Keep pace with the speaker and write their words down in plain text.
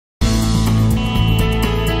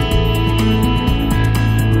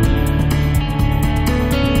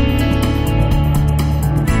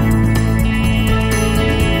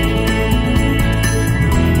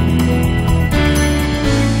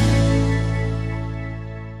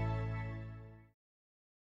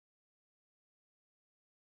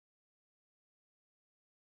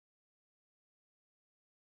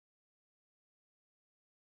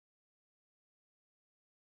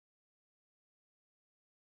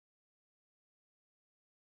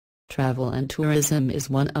Travel and tourism is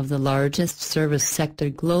one of the largest service sector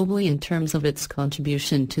globally in terms of its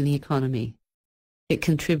contribution to the economy. It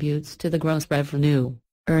contributes to the gross revenue,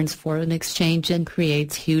 earns foreign exchange and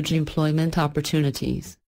creates huge employment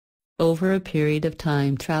opportunities. Over a period of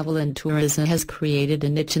time, travel and tourism has created a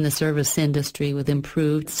niche in the service industry with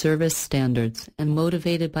improved service standards and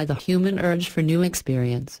motivated by the human urge for new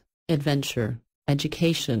experience, adventure,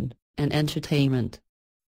 education, and entertainment.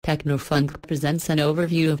 Technofunk presents an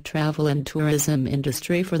overview of travel and tourism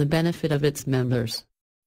industry for the benefit of its members.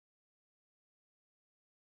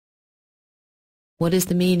 What is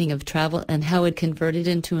the meaning of travel and how it converted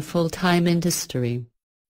into a full-time industry?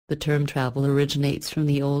 The term travel originates from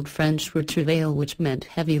the Old French word travail, which meant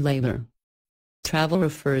heavy labor. Travel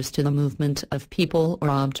refers to the movement of people or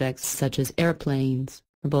objects such as airplanes,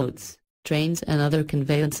 boats, trains and other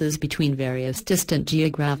conveyances between various distant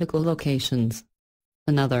geographical locations.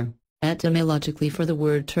 Another, etymologically for the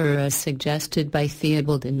word tour as suggested by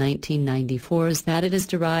Theobald in 1994 is that it is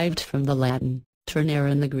derived from the Latin, turnare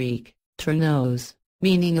and the Greek, turnos,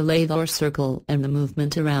 meaning a lathe or circle and the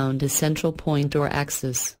movement around a central point or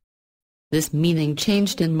axis. This meaning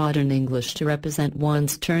changed in modern English to represent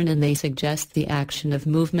one's turn, and they suggest the action of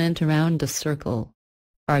movement around a circle.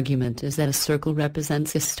 Argument is that a circle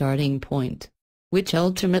represents a starting point, which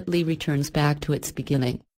ultimately returns back to its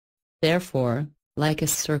beginning. Therefore, like a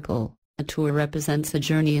circle, a tour represents a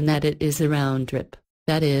journey in that it is a round trip,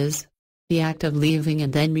 that is, the act of leaving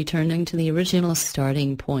and then returning to the original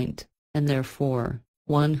starting point, and therefore,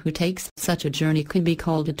 one who takes such a journey could be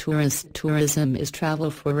called a tourist. Tourism is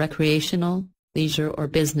travel for recreational, leisure or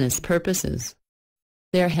business purposes.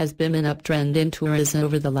 There has been an uptrend in tourism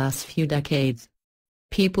over the last few decades.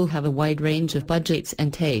 People have a wide range of budgets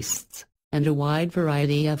and tastes, and a wide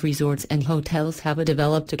variety of resorts and hotels have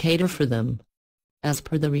developed to cater for them. As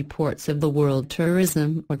per the reports of the World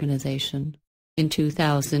Tourism Organization, in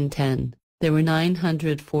 2010, there were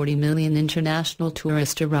 940 million international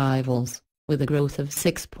tourist arrivals, with a growth of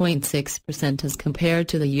 6.6% as compared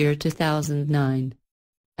to the year 2009.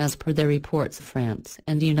 As per their reports, France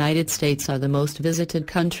and the United States are the most visited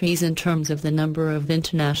countries in terms of the number of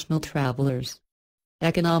international travelers.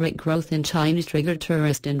 Economic growth in China triggered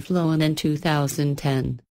tourist inflow, and in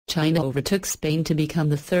 2010, China overtook Spain to become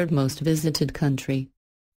the third most visited country.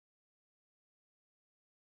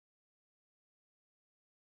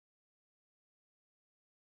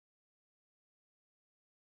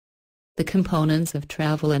 The components of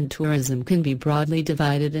travel and tourism can be broadly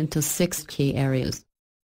divided into 6 key areas.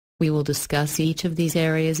 We will discuss each of these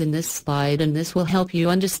areas in this slide, and this will help you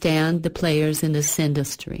understand the players in this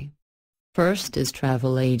industry. First is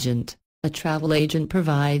travel agent. A travel agent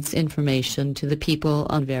provides information to the people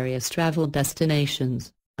on various travel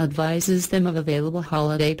destinations, advises them of available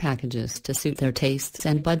holiday packages to suit their tastes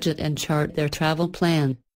and budget, and chart their travel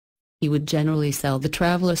plan. He would generally sell the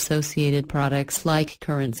travel-associated products like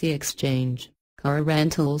currency exchange, car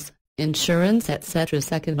rentals, insurance, etc.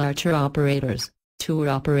 Second are tour operators. Tour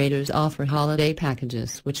operators offer holiday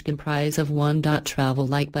packages which comprise of 1. Travel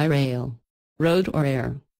like by rail, road or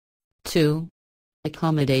air. 2.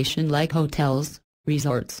 Accommodation like hotels,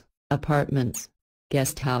 resorts, apartments,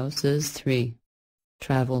 guest houses. 3.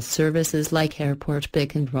 Travel services like airport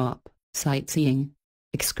pick and drop, sightseeing,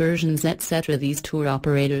 excursions, etc. These tour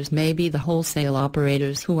operators may be the wholesale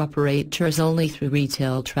operators who operate tours only through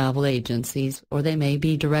retail travel agencies, or they may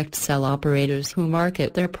be direct sell operators who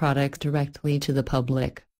market their products directly to the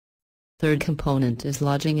public. Third component is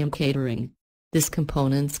lodging and catering. This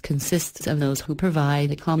component consists of those who provide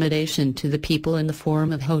accommodation to the people in the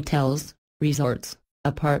form of hotels, resorts,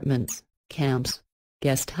 apartments, camps,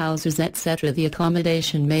 guest houses, etc. The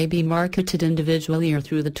accommodation may be marketed individually or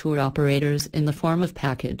through the tour operators in the form of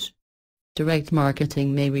package. Direct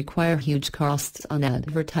marketing may require huge costs on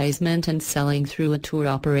advertisement, and selling through a tour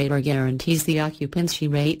operator guarantees the occupancy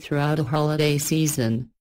rate throughout a holiday season.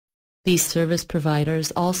 These service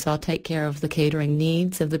providers also take care of the catering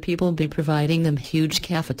needs of the people by providing them huge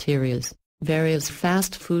cafeterias, various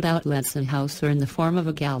fast food outlets, and house or in the form of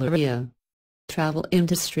a galleria. Travel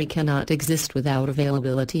industry cannot exist without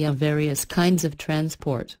availability of various kinds of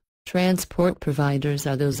transport. Transport providers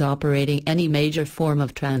are those operating any major form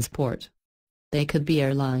of transport. They could be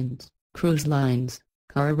airlines, cruise lines,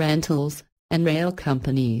 car rentals, and rail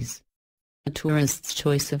companies. A tourist's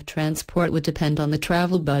choice of transport would depend on the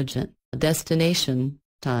travel budget, destination,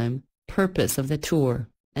 time, purpose of the tour,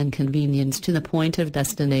 and convenience to the point of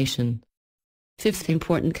destination. Fifth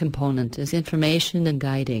important component is information and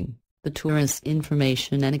guiding. The tourist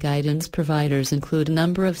information and guidance providers include a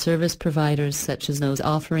number of service providers such as those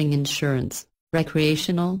offering insurance,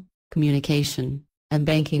 recreational, communication, and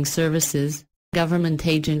banking services, government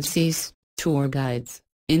agencies, tour guides,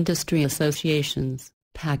 industry associations,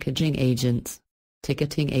 packaging agents,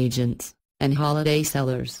 ticketing agents, and holiday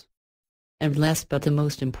sellers. And last but the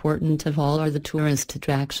most important of all are the tourist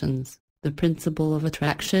attractions. The principle of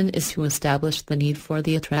attraction is to establish the need for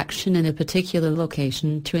the attraction in a particular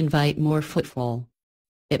location to invite more footfall.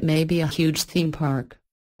 It may be a huge theme park,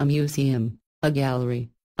 a museum, a gallery,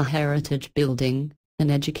 a heritage building, an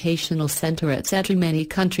educational center, etc. Many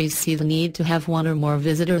countries see the need to have one or more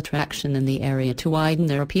visitor attraction in the area to widen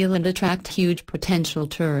their appeal and attract huge potential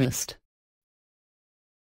tourists.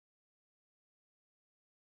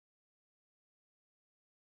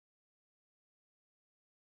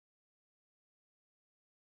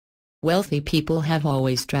 Wealthy people have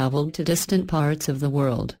always traveled to distant parts of the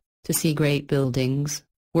world, to see great buildings,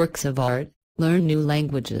 works of art, learn new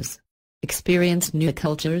languages, experience new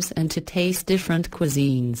cultures and to taste different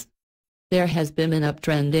cuisines. There has been an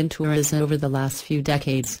uptrend in tourism over the last few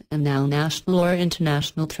decades, and now national or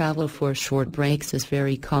international travel for short breaks is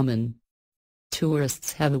very common.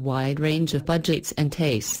 Tourists have a wide range of budgets and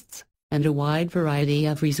tastes, and a wide variety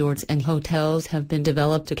of resorts and hotels have been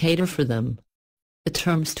developed to cater for them. The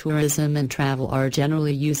terms tourism and travel are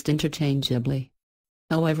generally used interchangeably.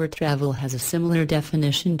 However, travel has a similar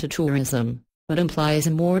definition to tourism, but implies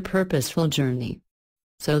a more purposeful journey.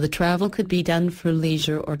 So the travel could be done for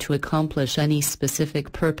leisure or to accomplish any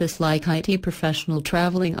specific purpose, like IT professional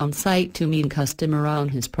traveling on site to meet a customer on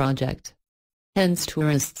his project. Hence,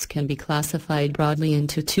 tourists can be classified broadly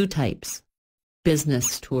into two types.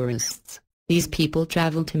 Business tourists. These people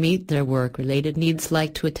travel to meet their work-related needs,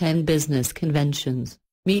 like to attend business conventions,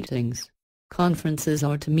 meetings, conferences,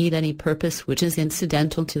 or to meet any purpose which is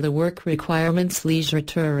incidental to the work requirements. Leisure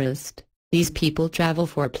tourist. These people travel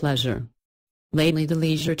for pleasure. Lately, the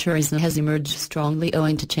leisure tourism has emerged strongly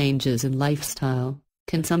owing to changes in lifestyle,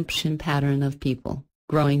 consumption pattern of people,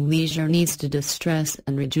 growing leisure needs to distress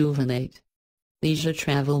and rejuvenate. Leisure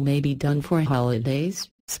travel may be done for holidays,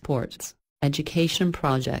 sports, education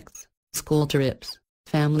projects, school trips,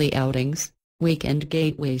 family outings, weekend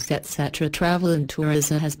getaways, etc. Travel and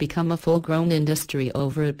tourism has become a full-grown industry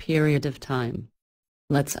over a period of time.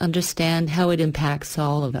 Let's understand how it impacts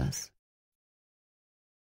all of us.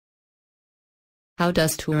 How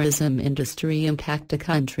does tourism industry impact a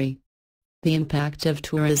country? The impact of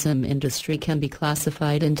tourism industry can be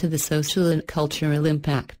classified into the social and cultural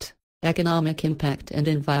impact, economic impact, and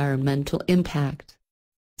environmental impact.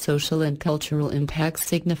 Social and cultural impact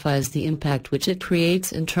signifies the impact which it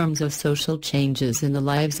creates in terms of social changes in the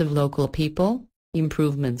lives of local people,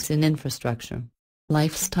 improvements in infrastructure,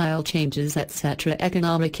 lifestyle changes, etc.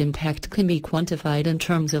 Economic impact can be quantified in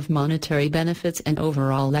terms of monetary benefits and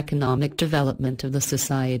overall economic development of the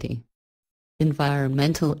society.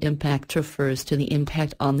 Environmental impact refers to the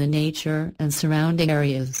impact on the nature and surrounding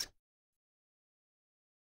areas.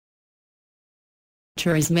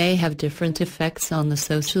 Tourism may have different effects on the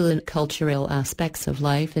social and cultural aspects of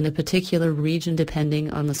life in a particular region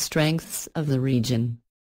depending on the strengths of the region.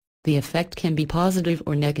 The effect can be positive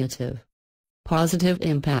or negative. Positive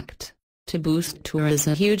impact. To boost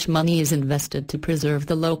tourism, huge money is invested to preserve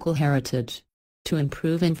the local heritage, to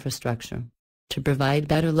improve infrastructure, to provide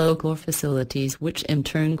better local facilities, which in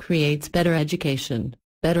turn creates better education,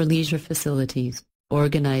 better leisure facilities,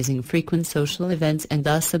 organizing frequent social events, and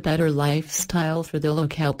thus a better lifestyle for the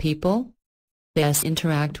local people. Thus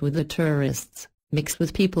interact with the tourists, mix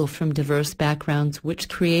with people from diverse backgrounds, which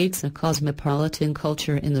creates a cosmopolitan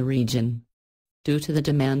culture in the region. Due to the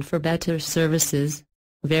demand for better services,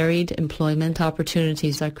 varied employment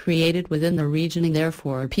opportunities are created within the region, and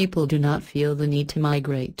therefore people do not feel the need to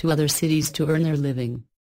migrate to other cities to earn their living.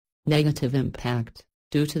 Negative impact.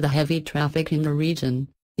 Due to the heavy traffic in the region,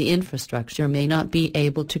 the infrastructure may not be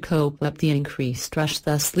able to cope with the increased rush,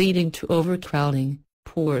 thus leading to overcrowding,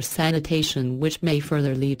 poor sanitation, which may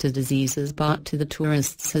further lead to diseases brought to the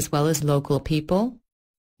tourists as well as local people.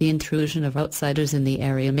 The intrusion of outsiders in the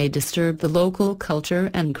area may disturb the local culture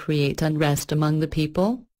and create unrest among the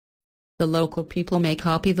people. The local people may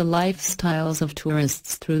copy the lifestyles of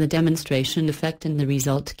tourists through the demonstration effect, and the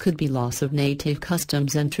result could be loss of native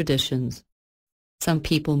customs and traditions. Some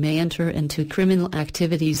people may enter into criminal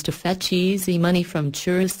activities to fetch easy money from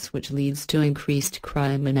tourists, which leads to increased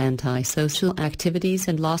crime and antisocial activities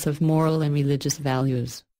and loss of moral and religious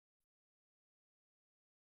values.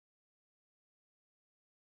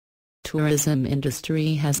 Tourism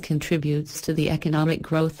industry has contributes to the economic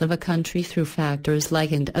growth of a country through factors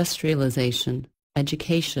like industrialization,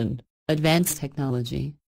 education, advanced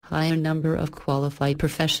technology, higher number of qualified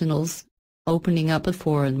professionals, opening up of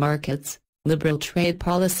foreign markets, liberal trade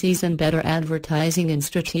policies and better advertising and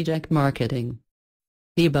strategic marketing.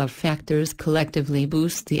 The above factors collectively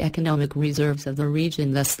boost the economic reserves of the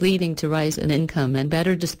region, thus leading to rise in income and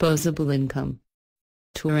better disposable income.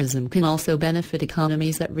 Tourism can also benefit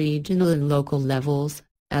economies at regional and local levels,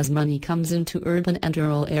 as money comes into urban and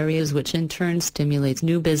rural areas, which in turn stimulates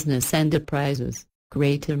new business enterprises,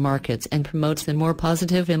 greater markets, and promotes a more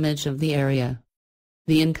positive image of the area.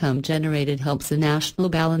 The income generated helps the national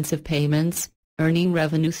balance of payments, earning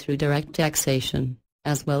revenue through direct taxation,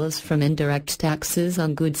 as well as from indirect taxes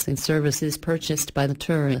on goods and services purchased by the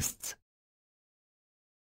tourists.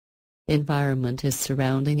 Environment is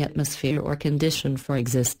surrounding atmosphere or condition for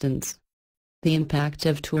existence. The impact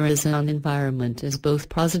of tourism on environment is both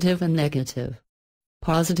positive and negative.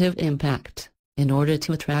 Positive impact. In order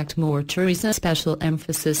to attract more tourism, special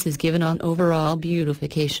emphasis is given on overall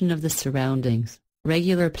beautification of the surroundings.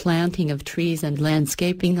 Regular planting of trees and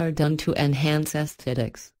landscaping are done to enhance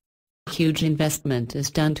aesthetics. Huge investment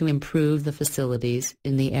is done to improve the facilities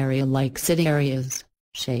in the area, like sitting areas,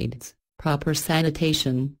 shades, proper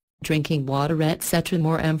sanitation, drinking water, etc.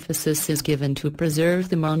 More emphasis is given to preserve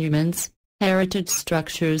the monuments, heritage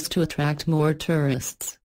structures to attract more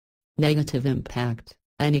tourists. Negative impact.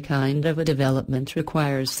 Any kind of a development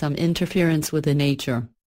requires some interference with the nature.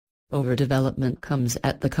 Overdevelopment comes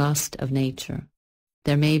at the cost of nature.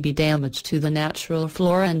 There may be damage to the natural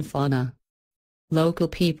flora and fauna. Local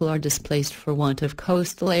people are displaced for want of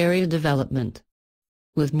coastal area development.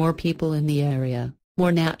 With more people in the area,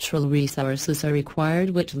 more natural resources are required,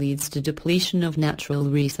 which leads to depletion of natural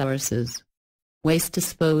resources. Waste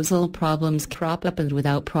disposal problems crop up, and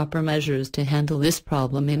without proper measures to handle this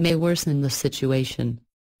problem, it may worsen the situation.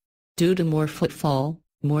 Due to more footfall,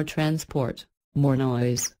 more transport, more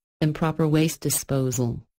noise, improper waste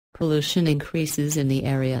disposal, pollution increases in the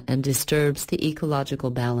area and disturbs the ecological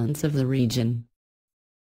balance of the region.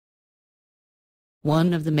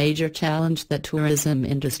 One of the major challenges that tourism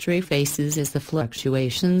industry faces is the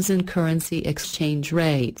fluctuations in currency exchange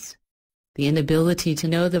rates. The inability to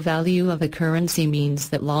know the value of a currency means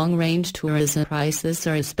that long-range tourism prices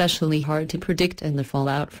are especially hard to predict, and the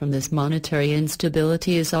fallout from this monetary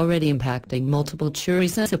instability is already impacting multiple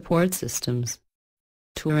tourism support systems.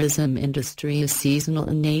 Tourism industry is seasonal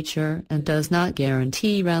in nature and does not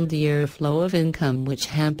guarantee round-the-year flow of income, which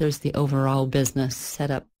hampers the overall business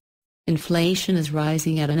setup. Inflation is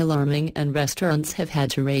rising at an alarming, and restaurants have had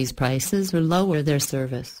to raise prices or lower their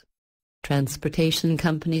service. Transportation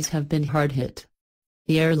companies have been hard hit.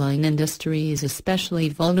 The airline industry is especially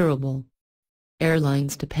vulnerable.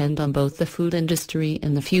 Airlines depend on both the food industry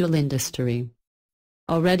and the fuel industry.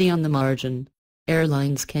 Already on the margin,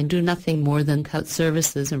 airlines can do nothing more than cut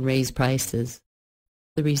services and raise prices.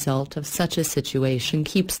 The result of such a situation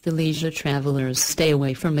keeps the leisure travelers stay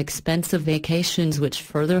away from expensive vacations, which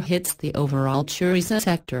further hits the overall tourism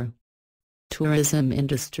sector. Tourism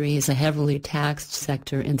industry is a heavily taxed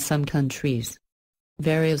sector in some countries.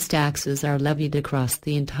 Various taxes are levied across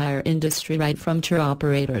the entire industry, right from tour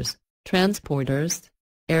operators, transporters,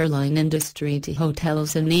 airline industry to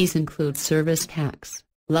hotels, and these include service tax,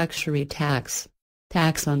 luxury tax,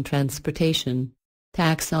 tax on transportation,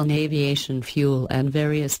 tax on aviation fuel, and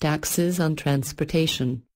various taxes on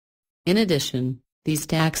transportation. In addition, these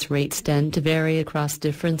tax rates tend to vary across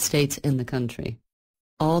different states in the country.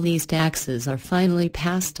 All these taxes are finally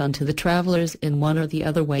passed on to the travelers in one or the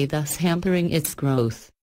other way, thus hampering its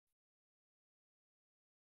growth.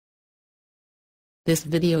 This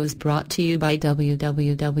video is brought to you by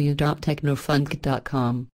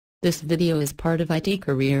www.technofunk.com. This video is part of IT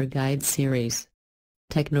Career Guide series.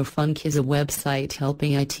 Technofunk is a website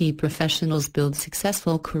helping IT professionals build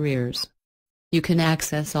successful careers. You can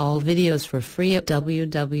access all videos for free at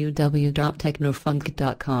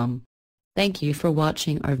www.technofunk.com. Thank you for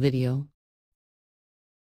watching our video.